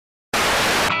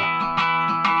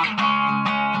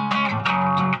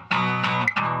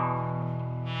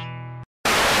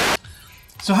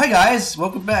So hi guys,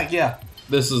 welcome back. Yeah.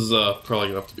 This is probably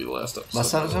gonna have to be the last episode.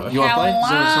 Last episode? You want to play?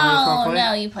 Hello.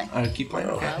 No, you play. Keep playing.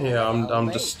 Okay. Yeah,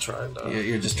 I'm just trying to.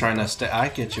 You're just trying to stay. I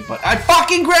get you, but I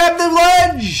fucking grabbed the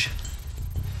ledge.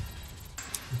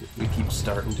 We keep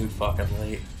starting too fucking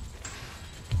late.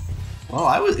 Well,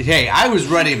 I was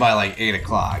ready by like 8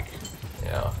 o'clock.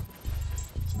 Yeah.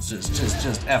 Just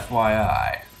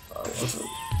FYI.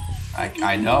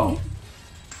 I know.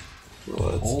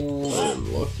 Let's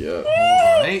look yet.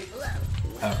 Right?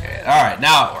 Okay. All right.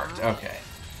 Now it worked. Okay.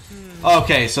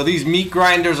 Okay. So these meat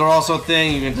grinders are also a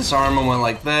thing. You can disarm them with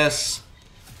like this,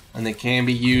 and they can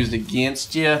be used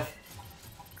against you.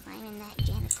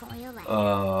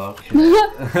 Okay.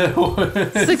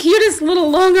 It's the cutest little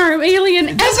long arm alien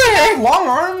ever. Does it have long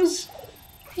arms?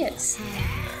 Yes.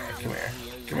 Come here.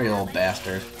 Come here, you little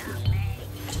bastard.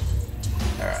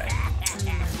 Alright.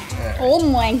 Oh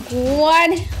my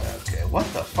god. Okay, what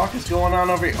the fuck is going on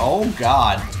over here? Oh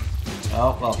god.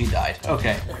 Oh, well, he died.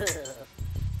 Okay.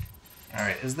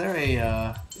 Alright, is there a,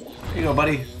 Here you go,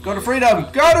 buddy. Go to freedom!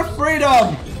 Go to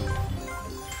freedom!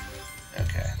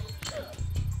 Okay.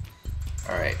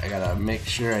 Alright, I gotta make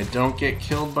sure I don't get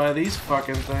killed by these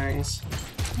fucking things.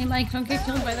 Hey Mike, don't get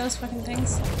killed by those fucking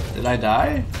things. Did I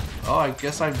die? Oh, I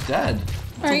guess I'm dead.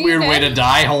 That's Are a you weird dead? way to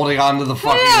die, holding on to the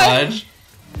fucking ledge.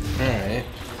 Alright.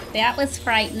 That was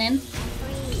frightening.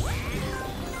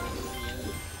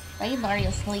 Wait, are you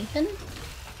sleeping?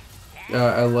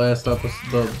 The last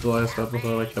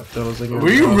episode I kept dozing. Were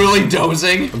you really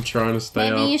dozing? I'm trying to stay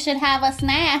Maybe up. you should have a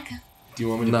snack. Do you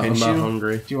want me to No, I'm pinch not you?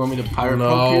 hungry. Do you want me to pirate No,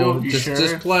 poke you? You sure?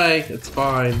 just play. It's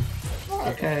fine.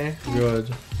 Okay.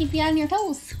 Good. Keep you on your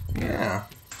toes. Yeah.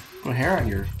 Put hair on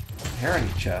your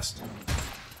chest.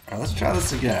 Alright, let's try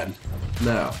this again.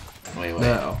 No. Wait.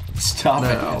 No. Stop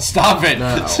No. it. Stop it.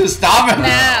 No. Just stop it.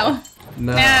 No.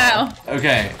 No. No.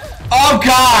 Okay. Oh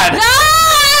god! No!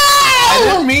 I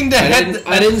didn't mean to hit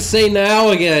I didn't say now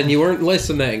again. You weren't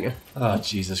listening. Oh,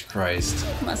 Jesus Christ.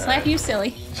 I'm gonna slap you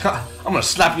silly. I'm gonna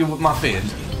slap you with my fin.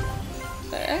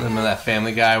 Remember that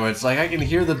Family Guy where it's like, I can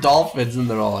hear the dolphins and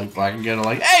they're all like black and yellow,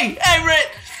 like, hey,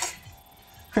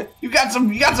 Rick! You got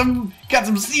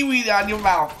some seaweed on your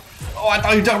mouth. Oh, I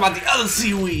thought you were talking about the other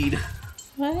seaweed.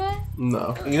 What?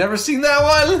 No. You never seen that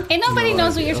one? Ain't nobody No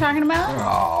knows what idea. you're talking about.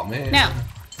 Oh man. No.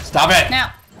 Stop it. No.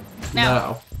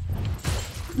 No.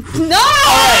 No!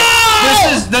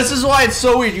 This is why it's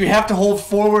so weird. You have to hold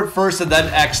forward first and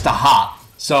then X to hop.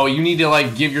 So you need to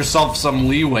like give yourself some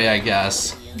leeway, I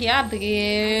guess. Yeah,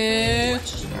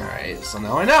 bitch. Alright, so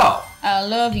now I know. I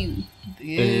love you,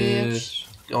 bitch.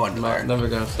 Go on, I'm Mark. never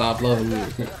gonna stop loving you.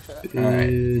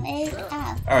 Alright.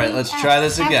 Alright, let's try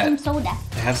this again. Have some soda.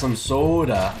 Have some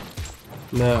soda.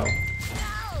 No.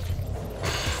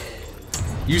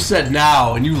 You said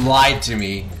now, and you lied to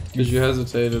me. Because you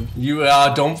hesitated. You,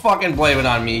 don't fucking blame it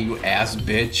on me, you ass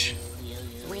bitch.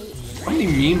 How many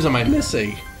memes am I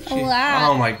missing? A lot.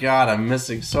 Oh my god, I'm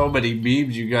missing so many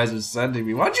memes you guys are sending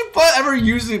me. Why don't you ever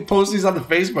usually post these on the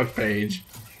Facebook page?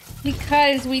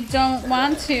 Because we don't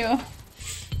want to.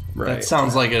 Right. That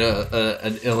sounds like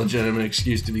an illegitimate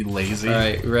excuse to be lazy.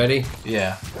 Alright, ready?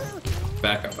 Yeah.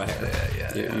 Back up ahead.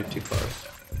 Yeah. You're too close.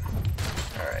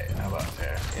 Alright, how about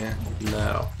there? Yeah.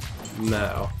 No.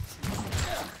 No.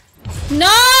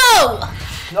 No!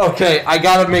 Okay, I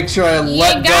gotta make sure I You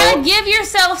let gotta go. give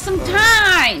yourself some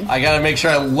time. I gotta make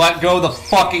sure I let go the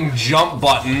fucking jump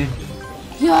button.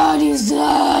 God, you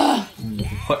suck.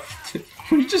 What?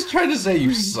 Were you just trying to say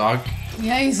you suck?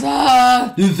 Yeah, you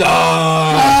suck. You suck!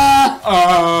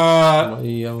 Why are you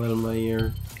yelling in my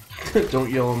ear? Don't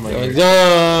yell in my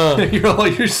ear. Roll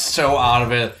You're so out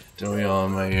of it. Don't yell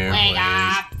in my ear, Wake please.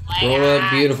 up. that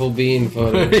beautiful bean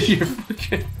footage. You're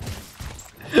fucking...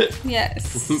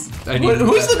 Yes. I need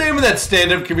Who's the name of that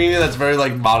stand-up comedian that's very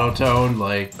like monotone?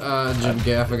 Like, Jim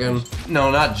Gaffigan.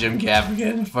 no, not Jim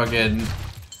Gaffigan. Fucking,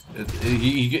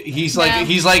 he's like No.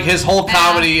 he's like his whole No.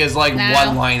 comedy is like No.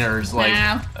 one-liners. Like,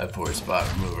 No. I poured spot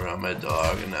remover on my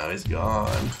dog and now he's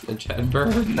gone. Mitch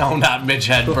Hedberg. No, not Mitch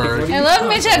Hedberg. I love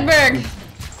Mitch Hedberg.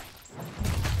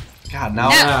 God, now.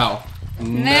 Now.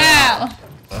 No.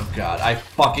 Oh God, I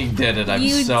fucking did it. I'm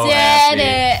You so did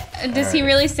happy. it. Does he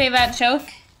really say that joke?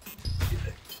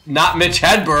 Not Mitch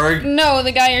Hedberg. No,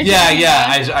 the guy you're Yeah, talking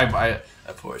yeah. about.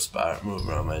 I poured spot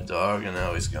remover on my dog and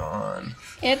now he's gone.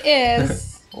 It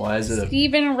is Why is it a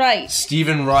Stephen Wright.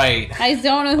 Stephen Wright? I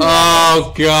don't know who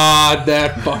Oh God,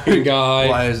 that fucking guy.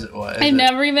 Why is it? Why is I've it?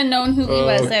 never even known who he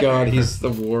was Oh ever. God, he's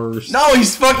the worst. No,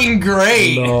 he's fucking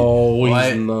great. No, Why,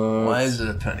 he's not. why is it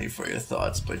a penny for your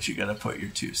thoughts, but you gotta put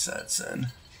your 2 cents in?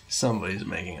 Somebody's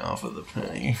making off with a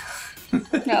penny.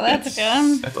 No, that's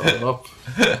good. Throw it up.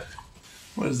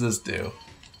 What does this do?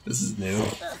 This is new.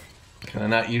 Can I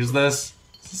not use this?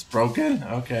 Is this broken?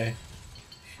 Okay.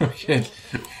 Okay.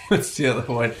 What's the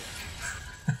other one?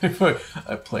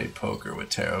 I played poker with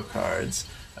tarot cards.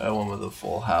 I won with a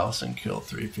full house and killed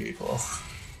 3 people.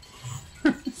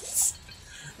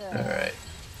 Alright.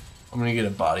 I'm gonna get a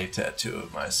body tattoo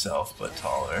of myself, but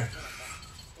taller.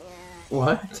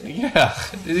 What? Yeah.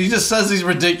 He just says these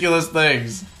ridiculous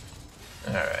things.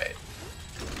 Alright.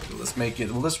 So let's make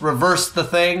it. Well, let's reverse the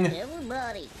thing.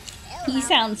 He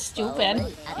sounds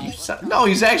stupid. No,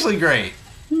 he's actually great.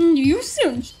 You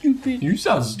sound stupid. You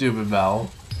sound stupid,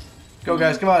 Val. Go,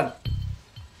 guys, come on.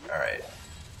 Alright.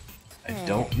 I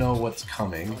don't know what's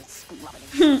coming.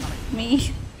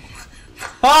 Me.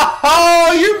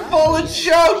 Oh, you're full of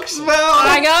jokes, Val!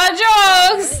 I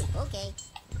got jokes!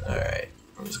 Alright.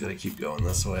 I'm just gonna keep going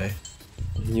this way.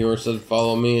 You said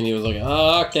follow me, and he was like,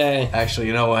 oh, okay. Actually,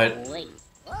 you know what?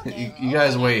 You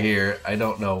guys wait here. I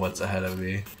don't know what's ahead of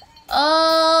me.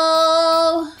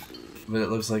 Oh. But it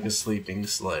looks like a sleeping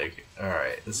Slig.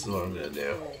 Alright, this is what I'm gonna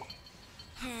do.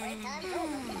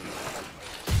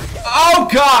 Oh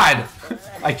god!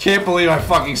 I can't believe I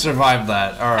fucking survived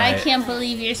that. Alright. I can't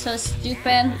believe you're so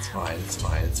stupid. It's fine, it's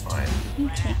fine, it's fine.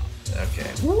 Okay.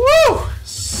 Okay. Woo!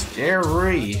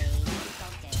 Scary.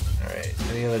 Alright,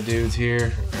 any other dudes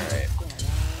here?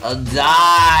 Alright.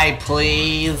 Die,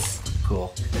 please!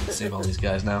 Cool. Save all these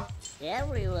guys now.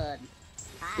 Everyone.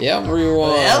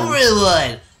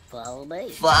 Everyone! Follow me.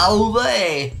 Follow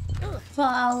me!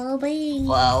 Follow me.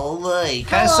 Follow me.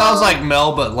 Kinda sounds like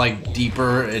Mel, but like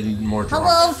deeper and more drunk.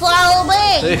 Hello, follow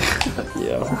me.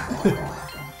 Yeah.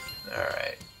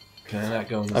 Alright. Can I not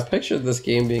go in I this? pictured this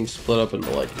game being split up into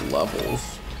like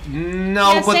levels.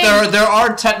 No, Yeah, but same. there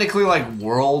are technically like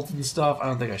worlds and stuff. I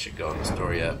don't think I should go in the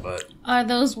store yet, but Are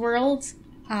those worlds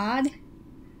odd?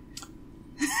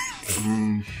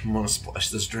 I'm gonna splash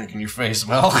this drink in your face,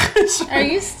 Mel. Are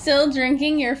you still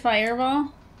drinking your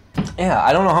fireball? Yeah,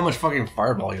 I don't know how much fucking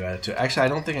fireball you added to it. Actually, I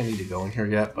don't think I need to go in here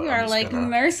yet, but You I'm are just like gonna...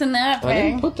 nursing that I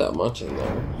didn't thing. put that much in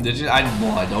there. Did you?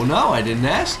 Well, I don't know. I didn't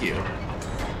ask you.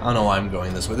 I don't know why I'm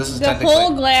going this way. This is The technically...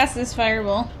 whole glass is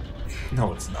fireball.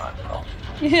 No, it's not, Mel.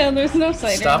 Yeah, there's no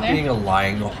cider Stop in being a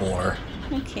lying whore.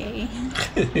 there. Okay.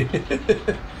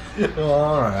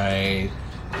 Alright.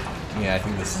 Yeah, I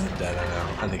think this is a dead end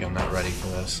now. I think I'm not ready for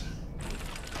this.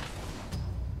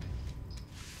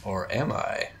 Or am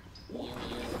I?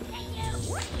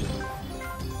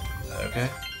 Okay.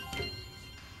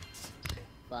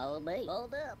 Follow me.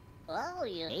 Hold up. Follow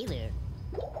you. Hey there.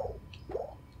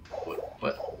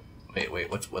 What?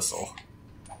 Wait, what's whistle?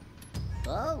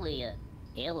 Follow you.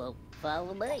 Hello.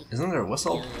 Follow me. Isn't there a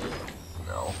whistle?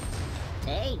 No.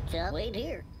 Hey, Chuck. Wait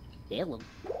here. Hello.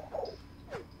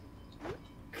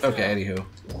 Okay, anywho.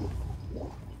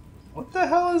 What the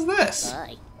hell is this?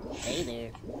 Hi. Hey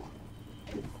there.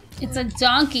 It's a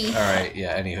donkey. Alright,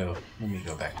 yeah, anywho. Let me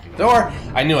go back to the door.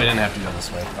 I knew I didn't have to go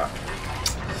this way. Fuck.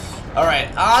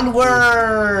 Alright,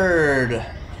 onward!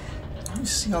 Let me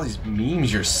see all these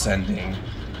memes you're sending.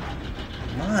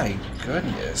 My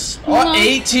goodness. Oh,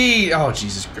 18! Oh,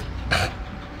 Jesus Christ.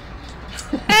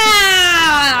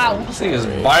 Ow! This thing is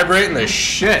vibrating the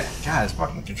shit. God, this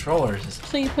fucking controller is just...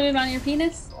 So you put it on your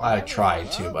penis? I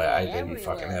tried to, but I didn't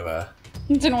fucking have a...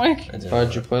 It didn't work. I didn't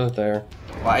Why'd you put it there?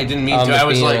 Well, I didn't mean On to. the I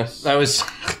was penis. like... I was...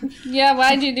 Yeah,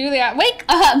 why'd you do that? Wake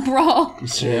up, bro!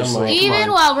 Seriously.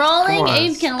 Even while rolling, Come on.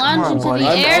 Abe can Come launch on, into buddy. the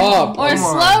I'm air up. or Come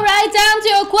slow on. right down to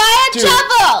a quiet Dude.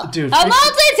 shuffle. Dude, A fix-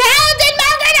 multi-talented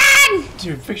Mountain!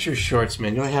 Dude, fix your shorts,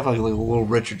 man. You only have like little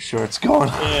Richard shorts going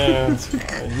on. Yeah.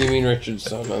 You mean Richard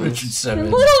Simmons? Richard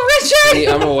Simmons. Little Richard! See,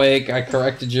 I'm awake. I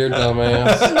corrected your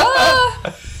dumbass.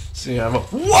 Ah. See, I'm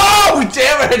whoa!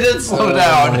 Damn it! I did slow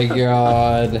down. Oh my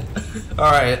god.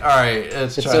 All right.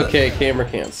 Let's It's try that. okay. Camera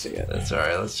can't see it. That's all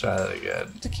right. Let's try that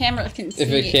again. The camera can see If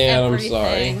it can,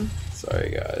 everything. I'm sorry.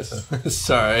 Sorry, guys.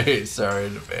 sorry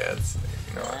in advance.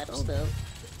 You know I what? don't know.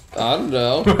 I don't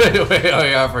know. wait. Oh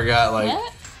yeah, I forgot. Like,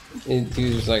 What? He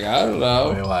was just like, I don't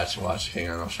know. wait, watch. Hang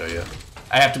on, I'll show you.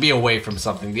 I have to be away from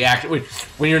something. The action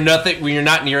when you're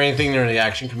not near anything during the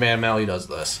action command, Mal, he does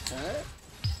this.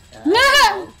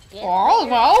 No! Oh,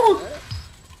 no!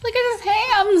 Look at his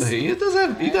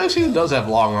hands! He actually does have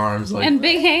long arms. Like, And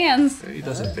big hands. he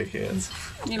does have big hands,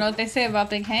 You know what they say about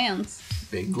big hands.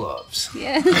 big gloves.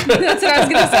 Yeah, that's what I was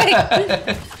gonna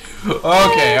say.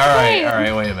 Okay, all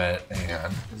right. Wait a minute. Hang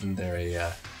on. Isn't there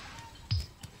a?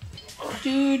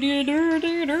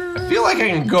 I feel like I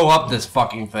can go up this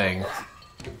fucking thing.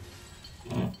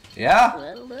 Yeah?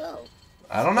 I don't know.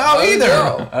 I don't know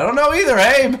either. I don't know either,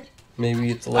 Abe.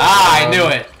 Maybe it's a little. Ah, I knew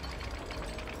it.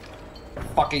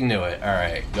 Fucking knew it. All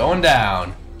right, going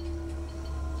down.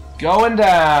 Going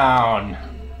down.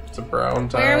 It's a brown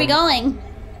time. Where are we going?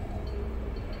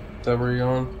 Is that where you're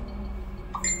going?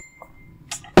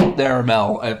 There,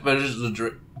 Mel. I finished the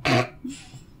drink.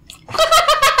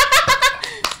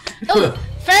 Oh,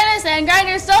 Furnace and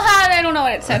Grinder still hot. I don't know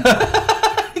what it said.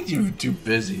 You're too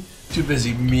busy. Too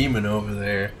busy memeing over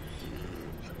there.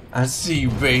 I see you,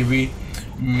 baby.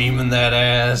 Memeing that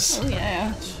ass. Oh,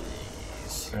 yeah.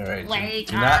 Alright.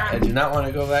 I do not want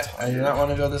to go back. I do not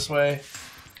want to go this way.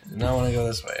 I do not want to go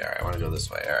this way. Alright, I want to go this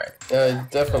way.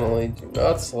 Alright. Definitely do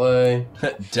not slay.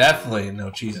 Definitely no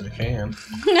cheese in a can.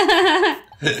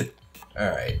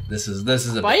 Alright, this is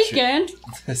a Bacon.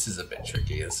 this is a bit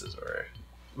tricky. This is where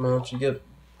Why don't you get...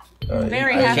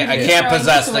 Very I happy. can't to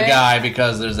possess throw the into it. guy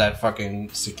because there's that fucking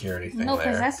security thing No,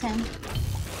 there. possess him.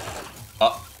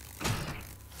 Oh.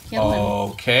 Kill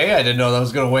him. Okay, I didn't know that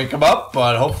was gonna wake him up,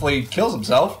 but hopefully he kills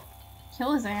himself.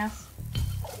 Kill his ass.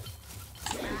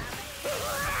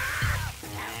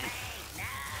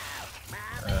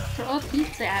 Throw a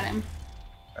pizza at him.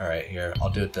 Alright, here, I'll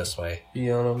do it this way.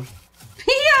 Be on him.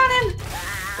 Pee on him!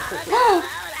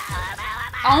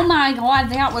 Oh my god,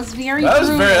 that was very That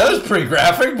brutal. was pretty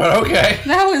graphic, but okay.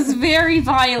 That was very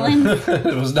violent.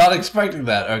 I was not expecting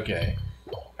that. Okay.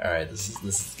 Alright, this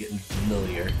is getting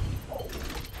familiar.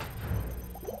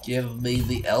 Give me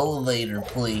the elevator,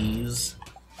 please.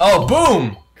 Oh,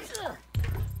 boom!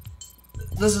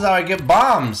 This is how I get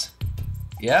bombs.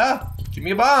 Yeah? Give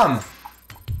me a bomb.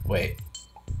 Wait.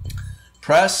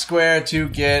 Press square to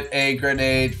get a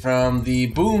grenade from the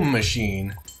boom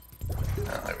machine.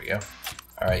 Oh, there we go.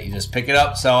 Alright, you just pick it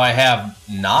up. So I have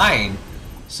 9.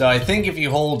 So I think if you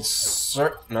hold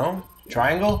no?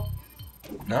 Triangle?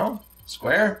 No?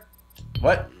 Square?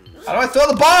 What? How do I throw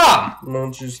the bomb?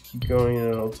 No, just keep going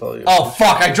and it'll tell you. Oh,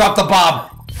 fuck, I dropped the bomb.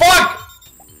 Fuck!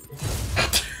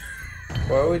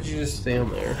 Why would you just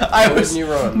stand there? I Why was... wouldn't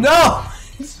you run? No!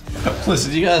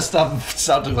 Listen, you gotta stop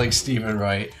sounding like Steven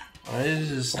Wright. Why did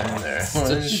you just stand there?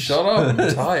 Just shut up,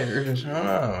 I'm tired. Shut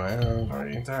up, man. I'm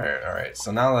fucking tired. Alright,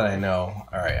 so now that I know,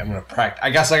 alright, I'm gonna practice. I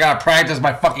guess I gotta practice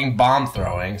my fucking bomb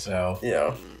throwing, so.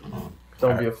 Yeah.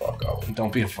 Don't be a fuck up.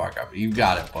 Don't be a fuck up. You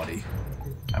got it, buddy.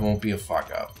 I won't be a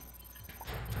fuck up.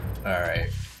 Alright.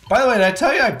 By the way, did I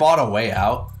tell you I bought a way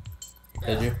out?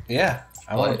 Did you? Yeah.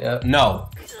 I Play it yet? No.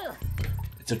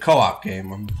 It's a co-op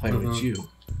game. I'm playing with you.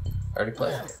 Already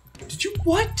played. Did you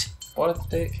what? What if the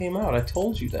day it came out? I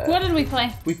told you that. What did we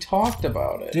play? We talked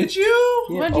about it. Did you?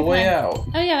 Yeah, What'd A you Way play? Out.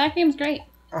 Oh yeah, that game's great.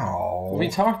 Oh. We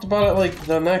talked about it like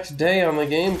the next day on the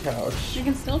game couch. You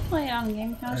can still play it on the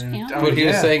game couch, can't Oh, But he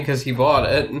was yeah. saying because he bought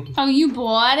it. Oh, you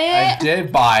bought I it?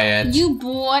 did buy it. You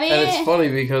bought it? And it's funny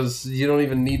because you don't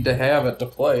even need to have it to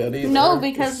play it either. No, It's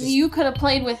because just- you could have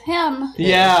played with him,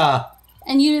 Yeah.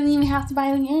 and you didn't even have to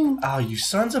buy the game. Oh, you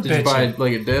sons of Did you bitches. buy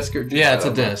like a disc or? did you Yeah, buy it's a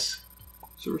it? disc.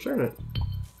 So return it.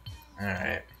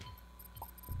 Alright.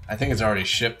 I think it's already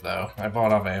shipped, though. I bought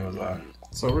it off Amazon.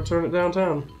 So return it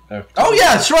downtown. Oh,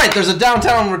 yeah, that's right. There's a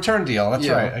downtown return deal. That's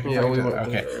Yeah, right. I can yeah, fucking we do went that.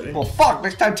 through Okay. that already. Well, fuck.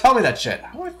 Next time, tell me that shit.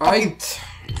 How do I fucking...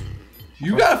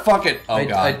 You gotta fucking... Oh, I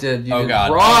God. did. You Oh, did.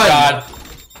 God. Run!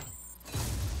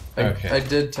 Oh, God. I, I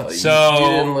did tell you. So- You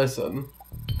didn't listen.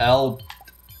 L...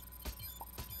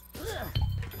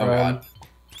 Oh, Run. God.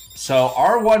 So,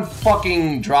 R1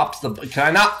 fucking drops the... Can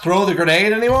I not throw the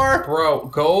grenade anymore? Bro,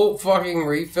 go fucking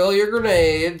refill your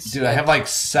grenades. Dude, I have like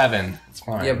 7. It's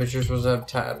fine. Yeah, but you're supposed to have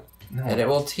 10. No. And it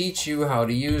will teach you how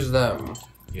to use them.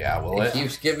 Yeah, will It it?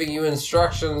 keeps giving you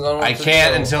instructions on what I to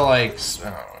can't do. until like... I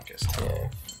don't know, I guess. Yeah,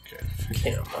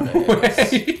 Okay. can't my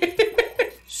ass.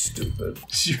 Wait. Stupid.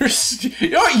 You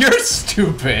know what? You're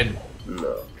stupid.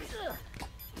 No.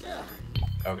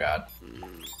 Oh, God.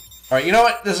 Alright, you know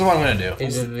what? This is what I'm gonna do. He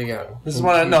did it again. This is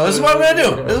what I'm gonna do. This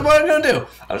is what I'm gonna do.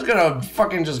 I'm just gonna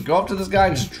fucking just go up to this guy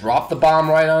and just drop the bomb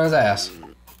right on his ass.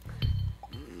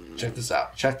 Check this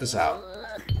out. Check this out.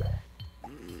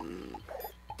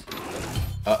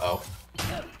 Uh-oh.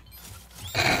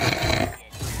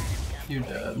 You're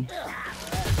dead.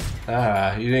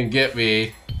 Ah, you didn't get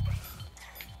me.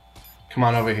 Come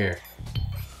on over here.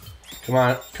 Come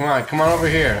on over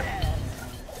here.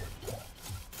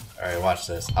 Alright, watch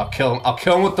this. I'll kill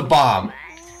him with the bomb.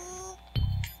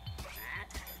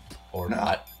 Or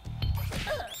not.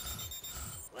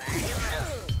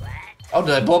 Oh,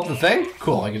 did I blow up the thing?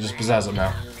 Cool, I can just possess it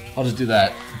now. I'll just do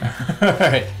that.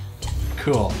 Alright.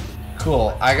 Cool.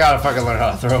 Cool. I gotta fucking learn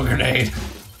how to throw a grenade.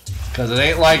 Cause it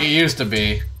ain't like it used to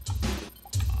be.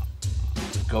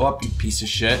 Go up, you piece of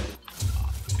shit.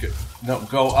 No,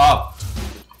 go up.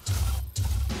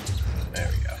 There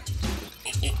we go.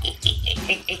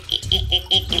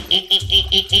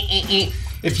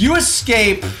 If you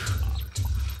escape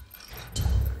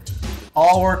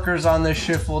All workers on this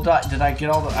shift will die. Did I get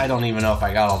all the... I don't even know if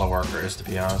I got all the workers, to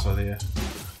be honest with you.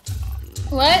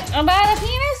 What about a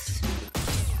penis?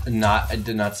 I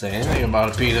did not say anything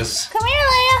about a penis. Come here,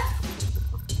 Leia.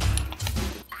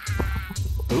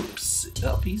 Oops.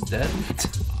 Oh, he's dead.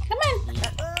 Come on.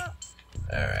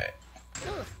 Alright.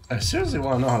 I seriously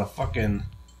want to know how to fucking...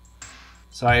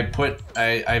 So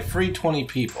I freed 20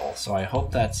 people, so I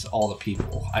hope that's all the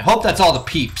people. I hope that's all the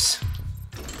peeps.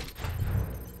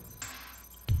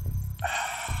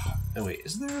 Oh, wait,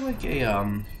 is there like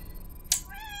a,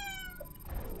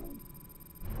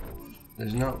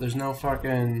 There's no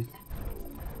fucking...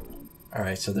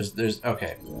 Alright, so there's...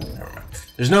 Okay, never mind.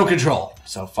 There's no control,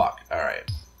 so fuck.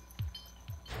 Alright.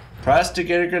 Press to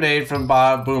get a grenade from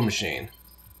boom machine.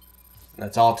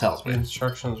 That's all it tells me. The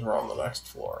instructions were on the next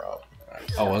floor up.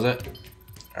 Right. Oh, was it?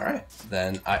 Alright,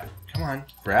 then come on.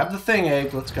 Grab the thing,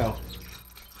 Abe. Let's go.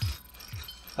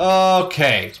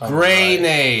 Okay,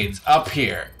 grenades up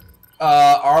here.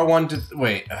 R1 to...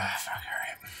 Wait. Fuck,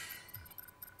 alright.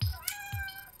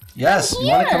 Yes, you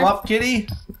want to come up, kitty?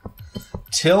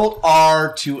 Tilt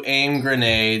R to aim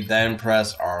grenade, then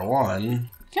press R1.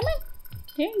 Come on.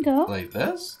 There you go. Like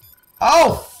this?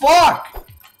 Oh, fuck!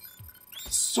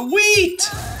 Sweet!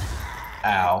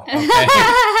 Ow. Okay.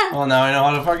 Well, now I know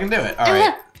how to fucking do it.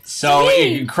 Alright. So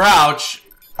you can crouch,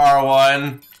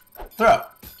 R1, throw.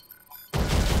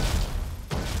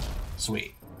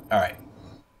 Sweet. Alright.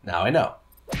 Now I know.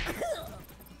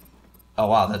 Oh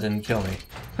wow, that didn't kill me.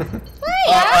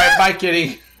 Alright, bye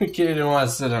kitty. Kitty didn't want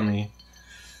to sit on me.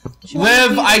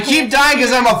 Liv, I keep dying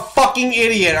because I'm a fucking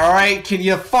idiot, alright? Can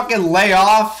you fucking lay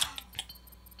off?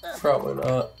 Probably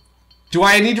not. Do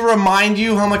I need to remind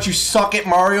you how much you suck at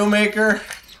Mario Maker?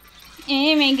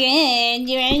 Oh my god,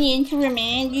 do I need to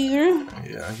remind you?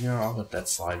 Yeah, you know, I'll let that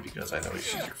slide because I know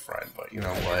she's your friend, but you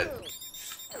know what?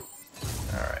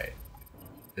 Alright.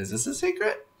 Is this a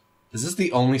secret? Is this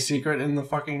the only secret in the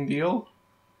fucking deal?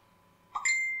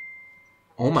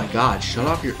 Oh my god, shut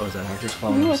off your... Oh, is that Hacker's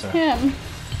phone? Who was him?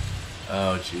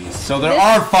 Oh, jeez. So there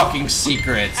are fucking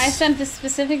secrets! I sent this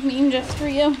specific meme just for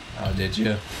you. Oh, did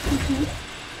you?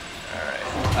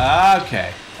 Alright.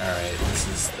 Okay. Alright, this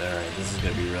is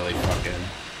gonna be really fucking...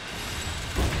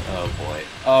 Oh boy.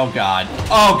 Oh god.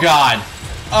 Oh god!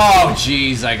 Oh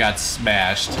jeez, I got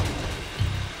smashed.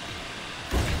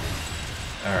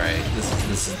 Alright,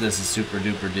 this is super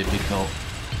duper difficult.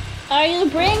 Are you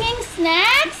bringing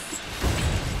snacks?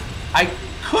 I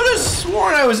could have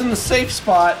sworn I was in the safe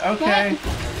spot. Okay.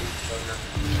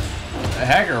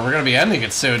 Hacker, we're gonna be ending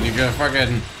it soon. You're gonna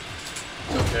fucking...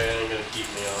 It's okay, it ain't gonna keep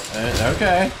me up.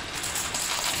 Okay.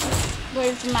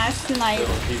 Where's my snipe?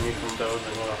 It'll keep me from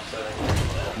dozing while setting.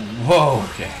 Whoa,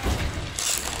 okay.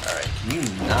 Alright, can you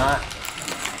not...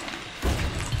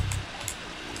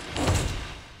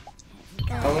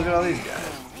 Oh, look at all these guys.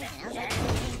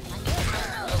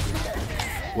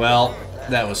 Well,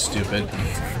 that was stupid.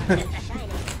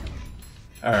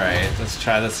 Alright, let's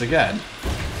try this again.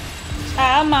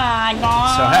 Oh my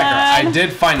god. So, Hacker, I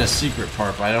did find a secret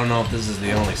part, but I don't know if this is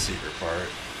the only secret part.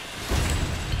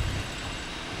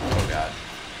 Oh god.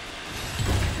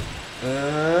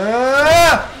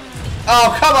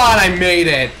 Oh, come on, I made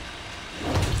it!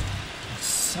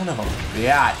 Son of a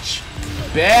bitch.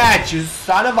 Bitch, you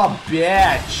son of a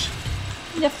bitch!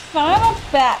 You son of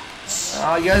a bitch.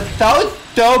 Oh, you're so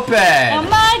stupid! Oh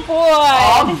my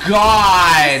god! Oh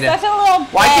god! Such a little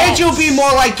bitch. Why can't you be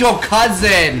more like your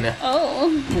cousin? Oh.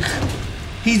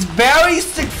 He's very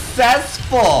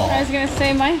successful! I was gonna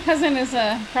say, my cousin is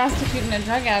a prostitute and a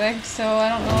drug addict, so I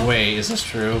don't know. Wait, is this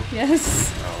true?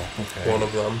 Yes. Oh, okay. One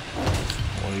of them.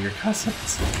 One of your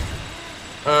cousins.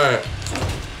 Alright.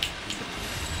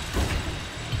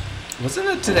 Wasn't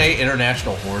it today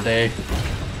International Whore Day?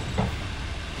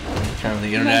 Kind of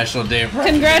the International Day of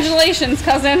Recognition. Congratulations,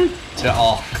 cousin. To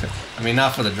all. I mean,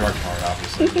 not for the drug part,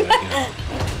 obviously, but, you know.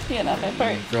 Yeah, not that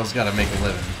part. Girls gotta make a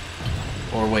living.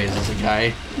 Or wait, is this a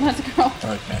guy? That's a girl.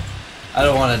 Okay. I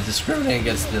don't want to discriminate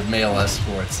against the male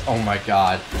escorts. Oh my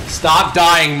god. Stop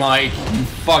dying, Mike, you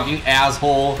fucking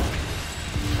asshole.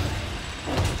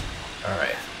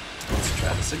 Alright. Let's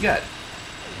try this again.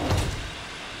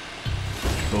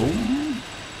 Boom.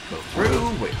 Go through.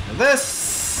 Wait for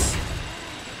this.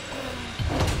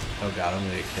 Oh god, I'm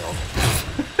gonna get killed.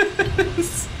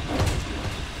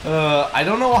 I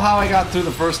don't know how I got through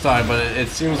the first time, but it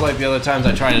seems like the other times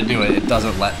I try to do it, it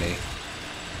doesn't let me.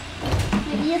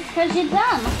 Maybe it's because you're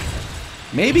dumb.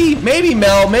 Maybe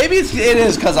Mel, maybe it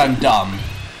is because I'm dumb.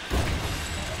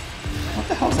 What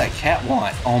the hell does that cat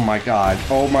want? Oh my god,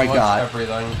 oh my god.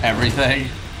 Everything. Everything?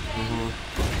 Mm-hmm.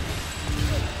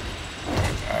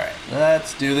 Alright,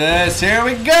 Let's do this. Here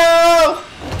we go.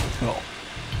 Cool.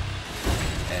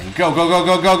 And go, go, go,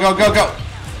 go, go, go, go, go.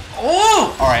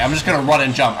 Oh! Alright, I'm just gonna run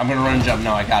and jump. I'm gonna run and jump.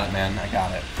 No, I got it, man. I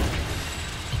got it.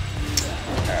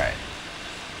 Alright.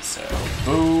 So,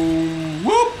 boom.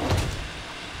 Whoop!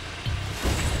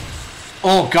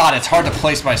 Oh god, it's hard to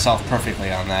place myself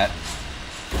perfectly on that.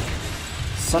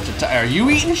 Such a are you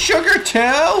eating sugar too?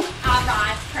 I'm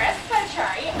not Christmas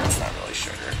tree. That's not really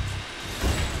sugar.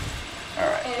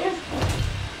 Alright.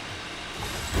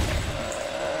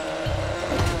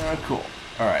 Cool.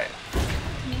 Alright.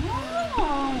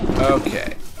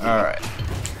 Okay. Alright.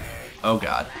 Oh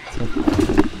god.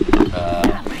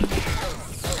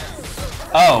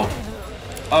 Oh.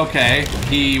 Okay.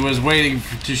 He was waiting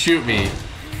to shoot me.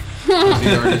 He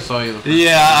already saw you.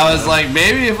 Yeah, I was like,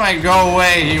 maybe if I go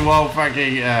away, he won't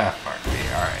fucking. Fuck me.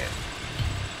 Alright.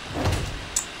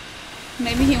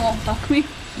 Maybe he won't fuck me.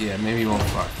 Yeah, maybe he won't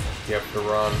fuck. You have to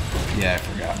run. Yeah, I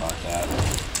forgot about that.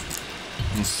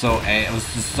 I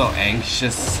was just so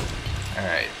anxious.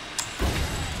 Alright.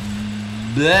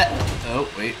 Blech. Oh,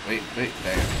 wait.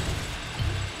 There.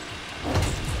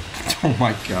 Oh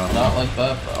my god. Not like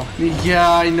that, bro.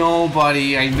 Yeah, I know,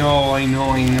 buddy. I know.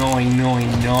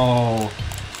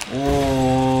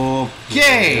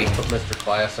 Okay. Put Mr.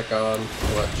 Classic on.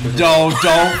 Don't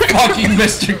fucking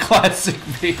Mr. Classic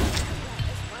me.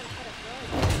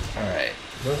 Alright.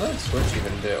 What does that switch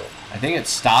even do? I think it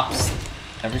stops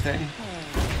everything.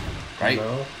 Right?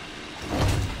 No.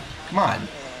 Come on.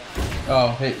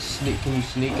 Oh, hey, sneak. Can you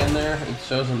sneak in there? It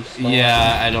shows him.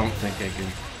 Yeah, I don't think I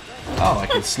can. Oh, I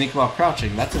can sneak while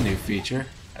crouching. That's a new feature.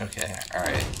 Okay,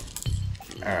 alright.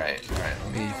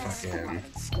 Let me fucking.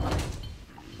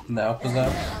 The up is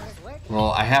up.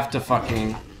 Well, I have to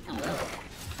fucking.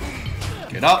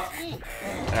 Get up.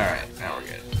 Alright, now we're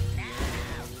good.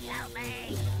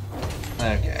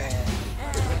 Okay.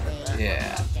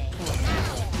 Yeah.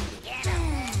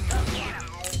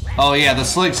 Oh, yeah, the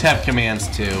sligs have commands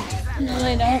too. No,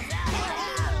 they don't.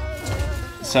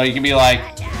 So you can be like,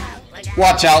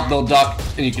 watch out, they'll duck,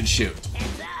 and you can shoot.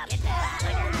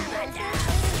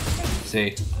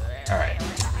 See? Alright.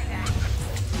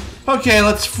 Okay,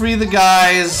 let's free the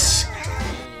guys.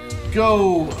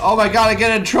 Go! Oh my god, I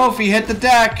get a trophy, hit the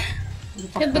deck!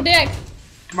 Hit the deck.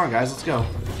 Come on guys, let's go.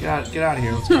 Get out of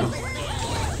here, let's go.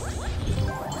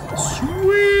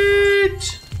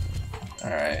 Sweet!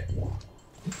 Alright.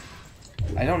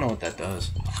 I don't know what that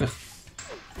does.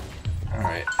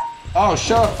 Alright. Oh,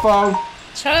 shut up, phone!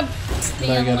 Shut up, Now you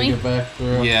gotta Stanley. get back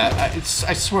through. Yeah,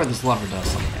 I swear this lever does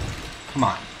something. Come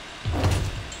on.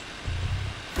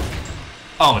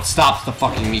 Oh, it stops the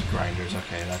fucking meat grinders.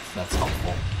 Okay, that's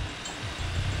helpful.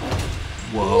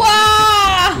 Whoa.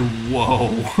 Wow! Whoa.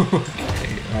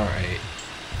 Okay, alright.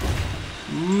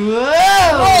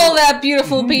 Whoa! Oh, that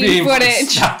beautiful beam footage.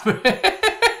 Stop it.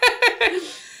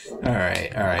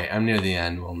 Alright. I'm near the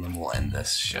end. Well, then we'll end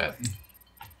this shit.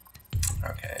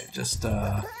 Okay, just,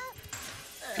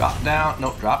 drop down.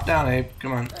 Nope, drop down, Abe.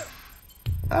 Come on.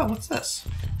 Oh, what's this?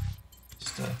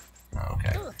 Just, oh,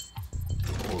 okay.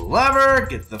 Pull the lever,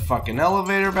 get the fucking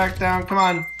elevator back down. Come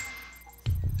on.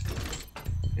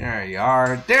 There you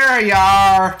are. There you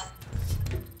are!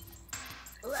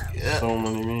 Yeah. So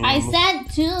many memes. I said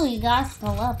two, you got to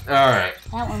up. Alright.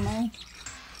 That one, Mike.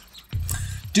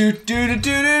 Do do do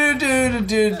do do do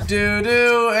do do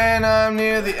do, and I'm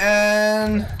near the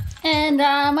end. And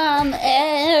I'm on the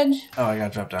edge. Oh, I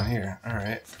gotta drop down here.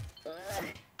 Alright.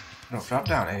 No, drop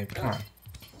down, Abe. Come on.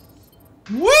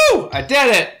 Woo! I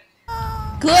did it!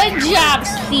 Good job,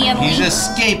 Stanley. He's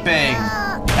escaping.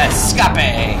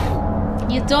 Escape.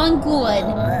 You're doing good.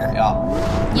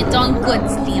 Yeah. You're doing good,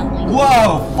 Stanley.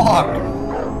 Whoa! Fuck.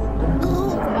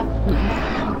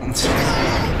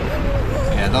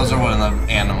 Yeah, those are one of the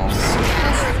animals.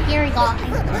 Scary guy.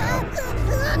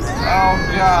 Oh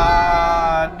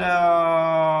god,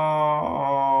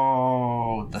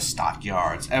 no! The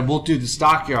stockyards, and we'll do the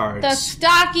stockyards. The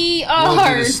stocky We'll do the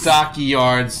arts. stocky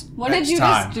yards. What next did you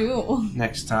time. just do?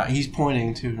 Next time. He's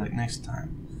pointing to like next time.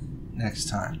 Next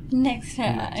time. Next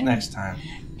time. Next time.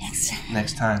 Next time.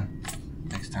 Next time.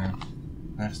 Next time.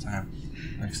 Next time.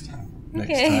 Next time. Next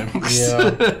Okay. time. Yeah.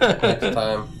 Next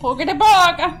time. Poke the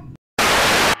bog.